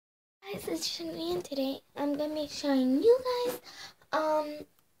Guys, it's Shani, and today I'm gonna be showing you guys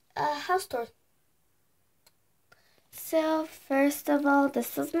a house tour. So first of all,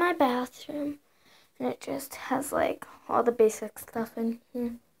 this is my bathroom, and it just has like all the basic stuff in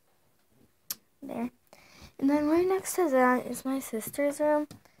here. There. And then right next to that is my sister's room.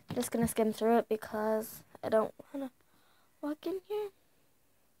 I'm just gonna skim through it because I don't wanna walk in here.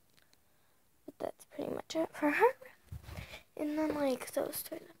 But that's pretty much it for her. And then like those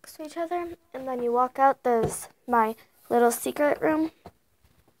two next to each other. And then you walk out, there's my little secret room.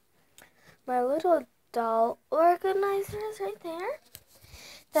 My little doll organizer is right there.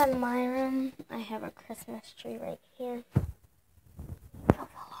 Then my room, I have a Christmas tree right here.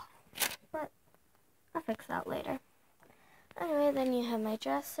 But I'll fix that later. Anyway, then you have my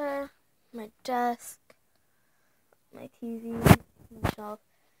dresser, my desk, my TV, my shelf,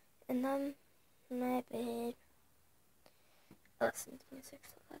 and then my bed. I listen to music,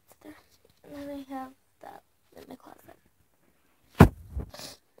 so that's there. And then I have that in my closet.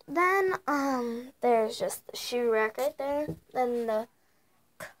 Then there's just the shoe rack right there. Then the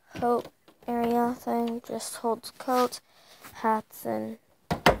coat area thing just holds coats, hats, and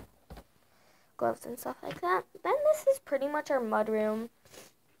gloves and stuff like that. Then this is pretty much our mud room.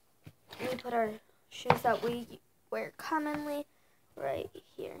 We put our shoes that we wear commonly right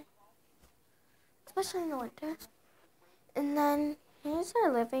here, especially in the winter. And then here's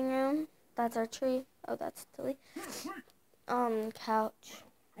our living room. That's our tree. Oh, that's Tilly. Couch.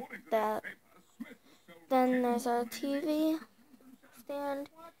 That. Then there's our TV stand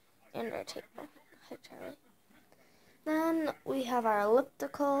and our table. Hi, Charlie. Then we have our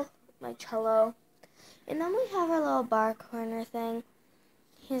elliptical, my cello, and then we have our little bar corner thing.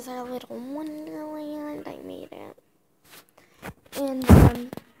 Here's our little wonderland. I made it. And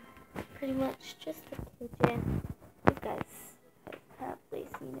pretty much just the kitchen. You guys have probably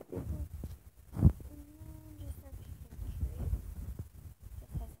seen it before.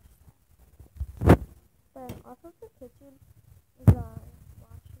 Then off of the kitchen is our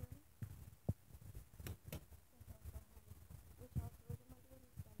washroom, which also is a mudroom.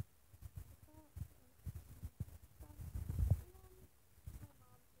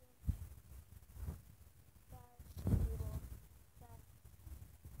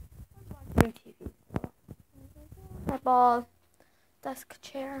 TV, my ball, desk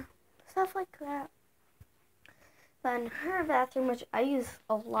chair, stuff like that. Then her bathroom, which I use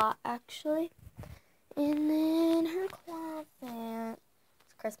a lot actually. And then her closet.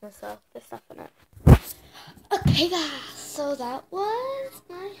 It's Christmas, so there's stuff in it. Okay, guys, so that was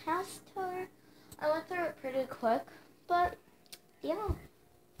my house tour. I went through it pretty quick, but yeah.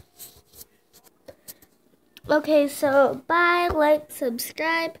 Okay, so bye, like,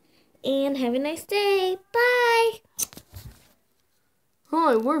 subscribe, and have a nice day. Bye.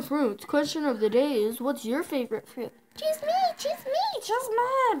 Hi, we're fruits. Question of the day is, what's your favorite fruit? Choose me, choose me. Just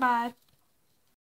me. Bye.